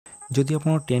जदि आप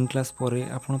 10 क्लास पर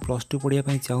आप प्लस टू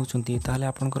पढ़ाई चाहूँगी ताहले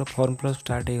आपनकर फॉर्म फिलअप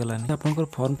स्टार्ट हो गलानी। आपनकर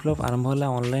फॉर्म फिलअप आरंभ होला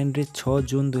ऑनलाइन रे 6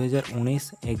 जून 2019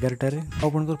 11 टारे।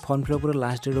 आपनकर फॉर्म फिलअप रो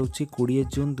लास्ट डेट होची 20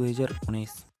 जून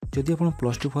 2019। जदि आप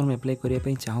प्लस टू फॉर्म अप्लाई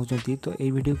करिया चाहूँगी तो ये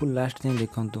वीडियो को लास्ट जाए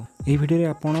देखंतु। एही वीडियो रे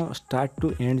आपण स्टार्ट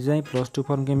टू एंड जाए प्लस टू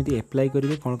फॉर्म केमिति अप्लाई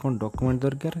करिवे, कोन डॉक्यूमेंट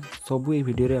दरकार सब ये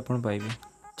वीडियो रे आपण पाइबे।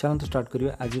 चलते स्टार्ट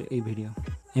करिया आज ये वीडियो।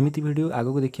 एमिति वीडियो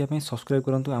आगो को देखिया सब्सक्राइब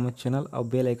करंतु आम चैनल और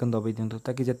बेल आइकन दबाई दिंतु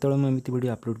ताकि जेतेବେଳେ मैं एमिति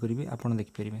वीडियो अपलोड करिवे आपण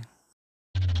देखि परिबे।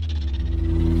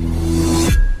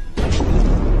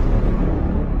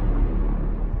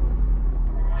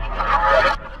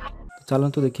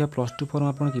 चलते देखिया प्लस टू फॉर्म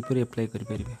आपण किपरि अप्लाई करि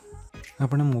परिबे।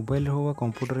 आपण मोबाइल हो वा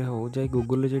कंप्यूटर रे हो जाय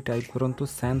गूगल रे जे टाइप करंतु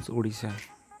SAMS ओडिशा,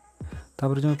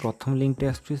 तापर जो प्रथम लिंक टे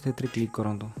आछी सेतरे क्लिक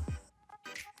करंतु।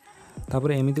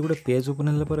 तापर एमिति गोटे पेज ओपन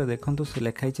होला पर देखंतु से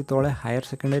लिखाई तले higher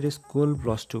secondary school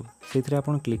plus two से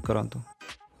आपण क्लिक करंतु।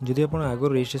 जदि आपण आगो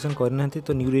रजिस्ट्रेशन करना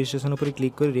तो न्यू रजिस्ट्रेशन पर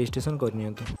क्लिक कर रजिस्ट्रेशन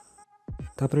करनियंतु।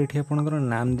 तापर एठी आपनकर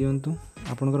नाम दियंतु,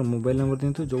 आपनकर मोबाइल नंबर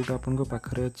दियंतु जोटा आपनकर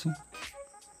पाखरे अछि,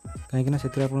 काहे कि ना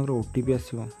सेतरे आपनकर ओटीपी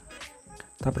आसीबो।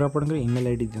 तापर आपनकर ईमेल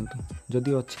आईडी दियंतु,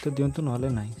 जदि अछि तो दियंतु नहले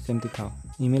नाही सेमति थाओ।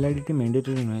 ईमेल आईडी टी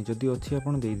मैंडेटरी नै, जदि अछि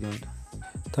आपण देई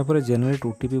दियंतु। तापर जनरेट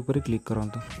ओटीपी ऊपर क्लिक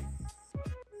करंतु।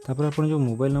 तापर आपण जो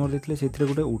मोबाइल नंबर देथिले सेथिरे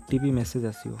गोटे ओटीपी मेसेज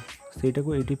आसीबो, सेटा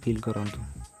को एठी फिल करंतु।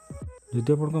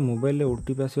 जदि आपन मोबाइल रे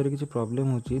ओटीपी आसीबार किछि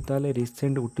प्रॉब्लम होची ताले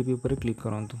रिसेंट ओटीपी ऊपर क्लिक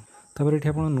करंतु। तापर एठी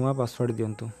आपण नुवा पासवर्ड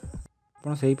दियंतु,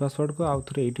 आपण सेही पासवर्ड को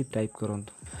आउथरे एठी टाइप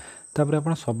करंतु। तापर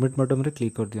आपण सबमिट बटन रे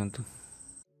क्लिक कर दियंतु।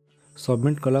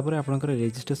 सबमिट कला पर आपनकर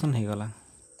रजिस्ट्रेशन हे गला।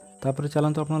 तापर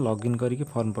चलंतु आपण लॉगिन करिकि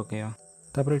फॉर्म पकेया।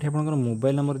 तापर एठी आपनकर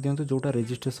मोबाइल नंबर दियंतु जोटा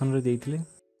रजिस्ट्रेशन रे देइथिले।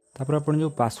 तापर आपण जो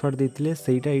पासवर्ड देइथिले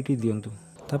सेटा एठी दियंतु।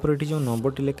 तापर एठी जो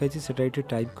नंबर टी लिखाई सेटा एठी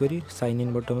टाइप करी साइन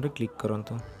इन बटन रे क्लिक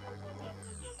करंतु।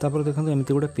 तापर देखंतु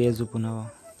एमिति गोटे पेज ओपन हो।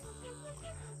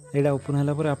 एडा ओपन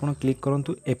होला पर आपण क्लिक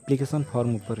करंतु एप्लीकेशन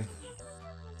फॉर्म ऊपर।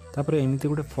 तापर एमिति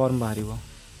गोटे फॉर्म बाहरिबो,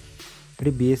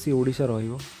 एठी बीएससी ओडिशा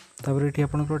रहिबो। तापर एठी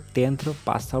आपनकर 10th रो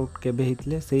पास आउट केबे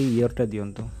हितले सेही ईयर टा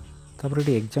दियंतु। तापर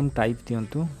एठी एग्जाम टाइप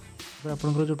दियंतु। तापर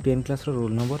आपनकर जो 10 क्लास रो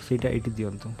रोल नंबर सेटा एठी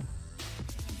दियंतु।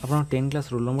 आपण 10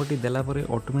 क्लास रोल नंबर टी देला पर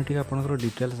ऑटोमेटिक आपनकर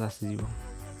डिटेल्स आसी जिवो।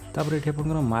 तापर एठी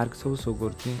आपनकर मार्क सब शो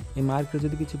करछि। ए मार्क रे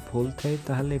जदि किछि भूल थाए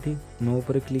ताहाले एठी नो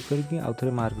ऊपर क्लिक करके आउ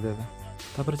थरे मार्क देबे।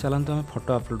 तापर चलंतु हम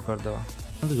फोटो अपलोड कर देबा।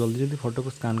 तो जल्दी जल्दी फोटो को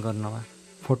स्कैन करनवा।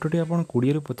 फोटो टी आपण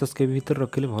 20 ରୁ 50 केबी भीतर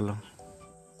रखिले भलो,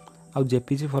 आ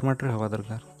जेपीजी फॉर्मेट रे हवा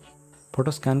दरकार।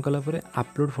 फोटो स्कैन कला पर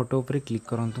अपलोड फोटो ऊपर क्लिक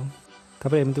करंतु।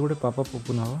 तापर एमिति गोटे पॉपअप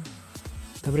ओपन हो।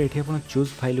 तापर एठी आपण चूज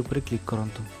फाइल ऊपर क्लिक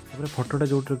करंतु। तापर फोटोटा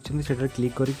जोट रखछिन सेटा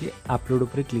क्लिक करके अपलोड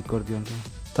ऊपर क्लिक कर दियंतु।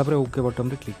 तापर ओके बटन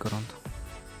रे क्लिक करंतु।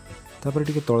 तापर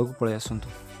टिके तळ को पळे आसंतु।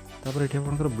 तापर एठी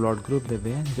आपनकर ब्लड ग्रुप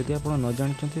देबे, जदि आपण न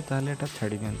जानचंती ताले एटा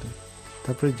छाडी दियंतु।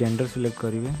 तापर जेंडर सिलेक्ट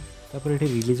करिवे। तापर एठी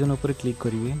रिलीजन ऊपर क्लिक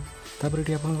करिवे। तापर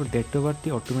एठी आपनकर डेट ऑफ बर्थ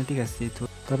ऑटोमेटिक आसी जेतो।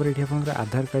 तापर एठी आपनकर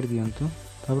आधार कार्ड दियंतु।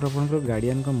 तापर आपनकर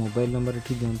गार्डियन को मोबाइल नंबर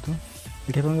एठी दियंतु।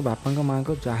 एठी आपनकर बापा को मां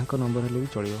को जहां को नंबर हेले भी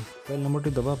चलियो। मोबाइल नंबर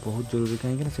टी दबा बहुत जरूरी,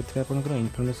 काहे कि सेथि आपनकर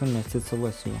इन्फॉर्मेशन मेसेज सब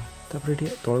आसीबो। तापर एठी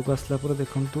तळ को आसला पर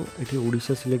देखंतु एठी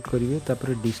ओडिशा सिलेक्ट करिवे।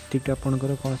 तापर डिस्ट्रिक्ट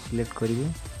आपनकर कोन सिलेक्ट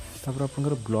करिवे। तापर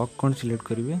आपनकर ब्लॉक कोन सिलेक्ट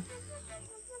करिवे।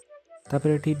 तापर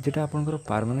एठी जेटा आपनकर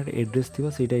परमानेंट एड्रेस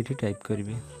थिबो सेटा एठी टाइप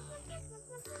करिवे।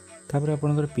 तापर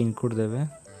आपनकर पिन कोड देबे।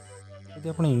 यदि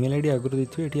आपण ईमेल आईडी आगुर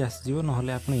देथिबे एठी आसी जिवो,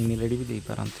 नहले आपण ईमेल आईडी भी देई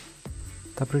पारंती।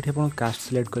 तापर एठी आपण कास्ट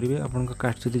सिलेक्ट करिवे। आपनकर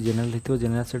कास्ट जदि जनरल हिथिबो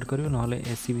जनरल सिलेक्ट करिवे, नहले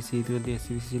एससीबीसी हिथिबो जदि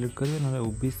एससीबीसी सिलेक्ट करिवे, नहले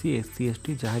ओबीसी एससी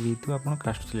एसटी जहा भी हिथिबो आपण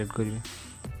कास्ट सिलेक्ट करिवे।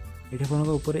 एठी आपनकर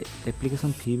ऊपर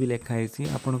एप्लीकेशन फी भी लिखा हैछि।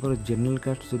 आपनकर जनरल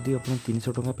कास्ट जदि आपण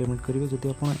 300 टका पेमेंट करिवे, जदि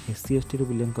आपण एससी एसटी रो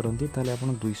बिलोंग करंती ताले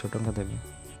आपण 200 टका देबे।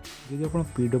 जदि आपण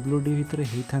पीडब्ल्यूडी भितर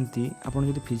हेइथांती,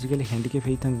 आपण जदि फिजिकली हैंडिकैप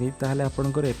हेइथांती ताले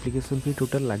आपनकर एप्लीकेशन फी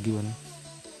टोटल लागिवनी।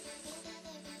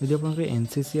 जदि आपनकर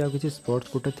एनसीसी आ किछि स्पोर्ट्स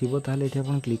कोटा थिबो ताले एठी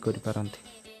आपण क्लिक करि पारंती।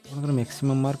 आपनकर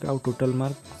मैक्सिमम मार्क आ टोटल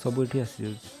मार्क सब एठी आसी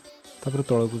जाउछि। तापर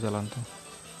तळ को चलांतो।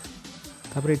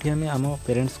 तापर एठी हम आम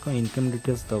पेरेंट्स को इनकम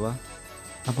डिटेल्स दबा।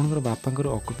 आपनकर बापांकर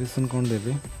ऑक्युपेशन कोन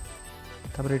देबे।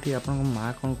 तापर एठी आपन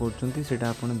मां कोन करचंती सेटा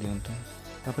आपण दियंतु।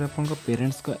 तापर आपनकर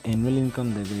पेरेंट्स को एनुअल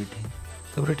इनकम देबे एठी।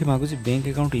 तापर एठी मागुची बैंक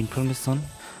अकाउंट इन्फॉर्मेशन।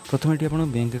 प्रथम एठी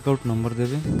आपण बैंक अकाउंट नंबर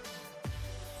देबे।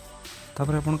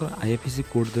 तापर आपनकर आईएफएससी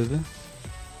कोड देबे।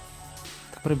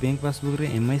 तापर बैंक पासबुक रे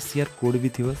एमआईसीआर कोड भी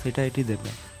थिबो सेटा एठी देबे।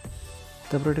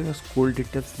 तापर एठी स्कूल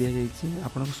डिटेल्स दिया जाईची।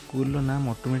 आपनकर स्कूल रो नाम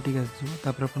ऑटोमेटिक आसीबो।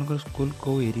 तापर आपनकर स्कूल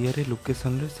को एरिया रे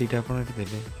लोकेशन रे सेटा आपण एठी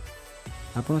देबे।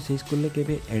 आपण से स्कूल ले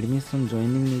केबे एडमिशन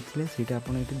जॉइनिंग नेथिले सेटा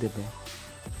आपण एठी देबे।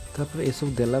 तापर ए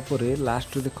सब देला परे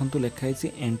लास्ट रे देखंतु लेखा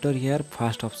हैछि एंटर हियर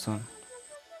फर्स्ट ऑप्शन।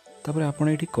 तापर आपण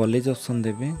एठी कॉलेज ऑप्शन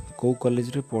देबे, को कॉलेज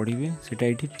रे पढिबे सेटा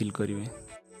एठी फिल करिवे।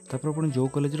 तापर आपण जो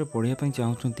कॉलेज रे पढ़िया पई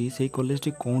चाहउछंती सेही कॉलेज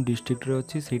टी कोन डिस्ट्रिक्ट रे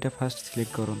अछि सेटा फास्ट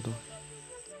सिलेक्ट करंतु।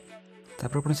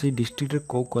 तापर आपण सेही डिस्ट्रिक्ट रे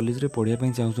को कॉलेज रे पढ़िया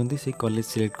पई चाहउछंती सेही कॉलेज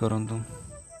सिलेक्ट करंतु।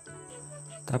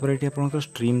 तापर एठी आपनकर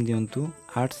स्ट्रीम दियंतु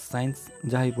आर्ट्स साइंस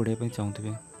जहाँ पढ़िया पई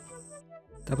चाहउथिबे।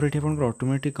 तापर एठी आपनकर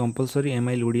ऑटोमेटिक कंपलसरी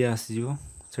एमआईएल ओडिया आसी जिवो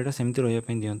सेटा सेमति रहया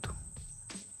पई दियंतु।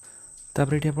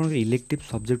 तापर एठी आपनकर इलेक्टिव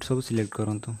सब्जेक्ट सब सिलेक्ट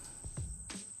करंतु।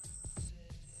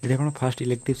 एठी आपण फर्स्ट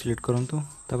इलेक्टिव सिलेक्ट करंतु,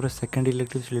 तापर सेकंड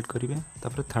इलेक्टिव सिलेक्ट करिवे,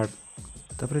 तापर थर्ड,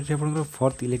 तापर एठी आपनकर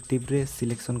फोर्थ इलेक्टिव रे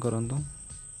सिलेक्शन करंतु।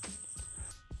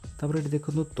 तापर एठी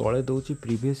देखंतु तळे दोची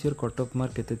previous year cut off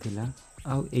mark केते थिला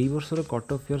आ एई वर्षर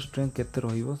कट ऑफ ईयर स्ट्रेंथ केते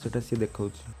रहिबो सेटा सी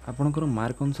देखाउची। आपनकर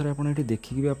मार्क अनुसार आपण एठी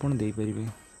देखिकि भी आपण देई परिबे।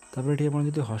 तापर एठी आपण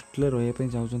जदि हॉस्टल रे रहया पई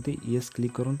चाहउचंती यस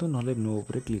क्लिक करंतु नले नो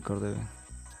ऊपर क्लिक कर देबे।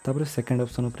 तापर सेकंड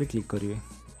ऑप्शन ऊपर क्लिक करिवे।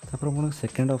 तापर आपण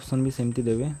सेकंड ऑप्शन भी सेमति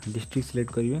देबे, डिस्ट्रिक्ट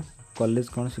सिलेक्ट करिवे, कॉलेज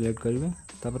कौन सिलेक्ट करेंगे,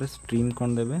 तापर स्ट्रीम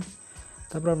कौन देवे,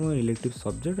 तापर आप इलेक्टिव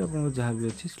सब्जेक्ट आप जहाँ भी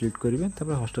अच्छी सिलेक्ट करेंगे,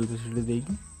 तापर हॉस्टल फैसिलिटी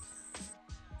देकी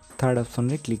थर्ड ऑप्शन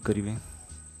रे क्लिक करेंगे।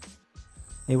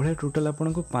 ये टोटाल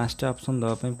आपन को 5टा ऑप्शन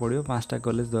दवाई पड़ो, 5टा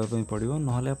कॉलेज दवाई पड़ो,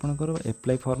 नहले आपनकर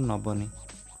एप्लाई फॉर्म नबनी।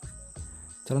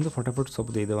 चलते फटाफट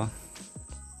सब देदेवा।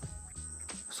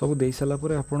 सब दे सारा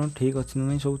पर आप ठीक अच्छे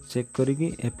ना सब चेक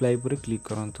करके एप्लाई पर क्लिक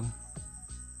करंतु।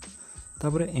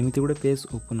 तापर एमती गोटे पेज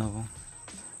ओपन हम।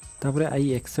 तापर I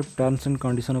accept terms and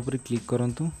condition उपर क्लिक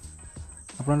करंतु।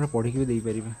 आपन पढ़ी भी दे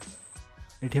पारिबे।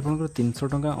 एठी आपनकर 300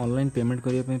 टंका ऑनलाइन पेमेंट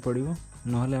करिया पई पड़िबो,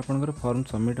 नहले आपनकर फॉर्म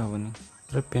सबमिट होबनी।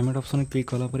 रे पेमेंट ऑप्शन क्लिक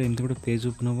कला पर एमती गोटे पेज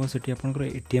ओपन हो। सेठी आपनकर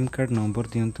एटीएम कार्ड नंबर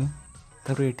दियंतु।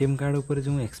 तापर एटीएम कार्ड ऊपर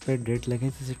जो एक्सपायर डेट लगे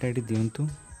सेटा एटी दियंतु।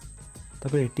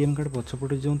 तापर एटीएम कार्ड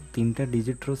पछपटे जो 3टा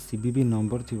डिजिट रो सीवीवी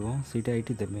नंबर थिबो सेटा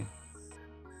एटी देबे।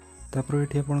 तापर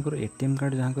एठी आपनकर एटीएम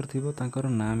कार्ड जहां कर थिबो तांकर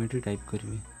नाम एटी टाइप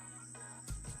करिवे।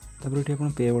 तापर एठी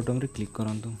आपण पे बटन रे क्लिक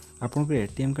करंतु। आपनकर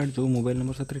एटीएम कार्ड जो मोबाइल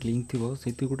नंबर साथ लिंक थिबो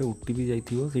सेति गोटे ओटीपी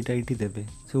जाइथिबो सेटा एटी देबे।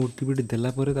 से ओटीपी टी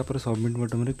देला परे तापर सबमिट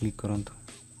बटन रे क्लिक करंतु।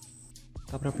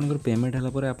 तापर आपनकर पेमेंट हला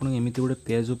परे आपण एमिति गोटे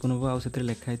पेज ओपन हो आ सेते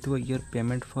लिखा हिथिबो your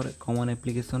payment for common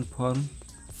application form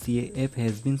CAF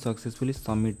has been successfully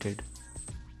submitted.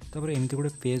 तापर एमिति गोटे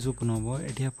पेज ओपन हो।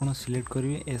 एठी आपण सिलेक्ट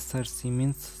करिवे SRC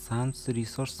means Sam's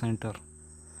research centre.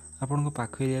 आपन को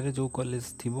पाख एरिया रे जो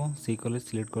कॉलेज थिबो सेही कॉलेज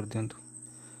सिलेक्ट कर दियंतु।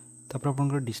 तापर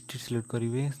आपनकर डिस्ट्रिक्ट सिलेक्ट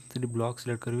करिवे, सेठी ब्लॉक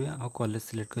सिलेक्ट करिवे आ कॉलेज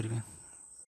सिलेक्ट करिवे।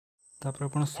 तापर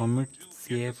आपण सबमिट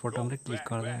सीएएफ बटन रे क्लिक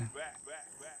कर देबे।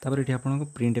 तापर एठी आपनको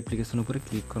प्रिंट एप्लीकेशन ऊपर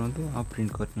क्लिक करंतु आ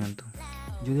प्रिंट कर नियंतु।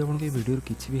 जदि आपनको ए वीडियो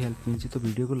किछि भी हेल्प मिलछि तो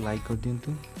वीडियो को लाइक कर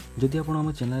दियंतु। जदि आपण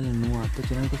हम चैनल नुआ तो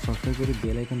चैनल को सब्सक्राइब करि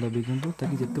बेल आइकन दबाइ दियंतु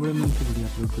ताकि जेतेबेले मैं वीडियो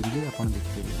अपलोड करिवे आपण देखि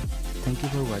परिबे। Thank you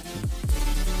for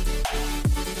watching.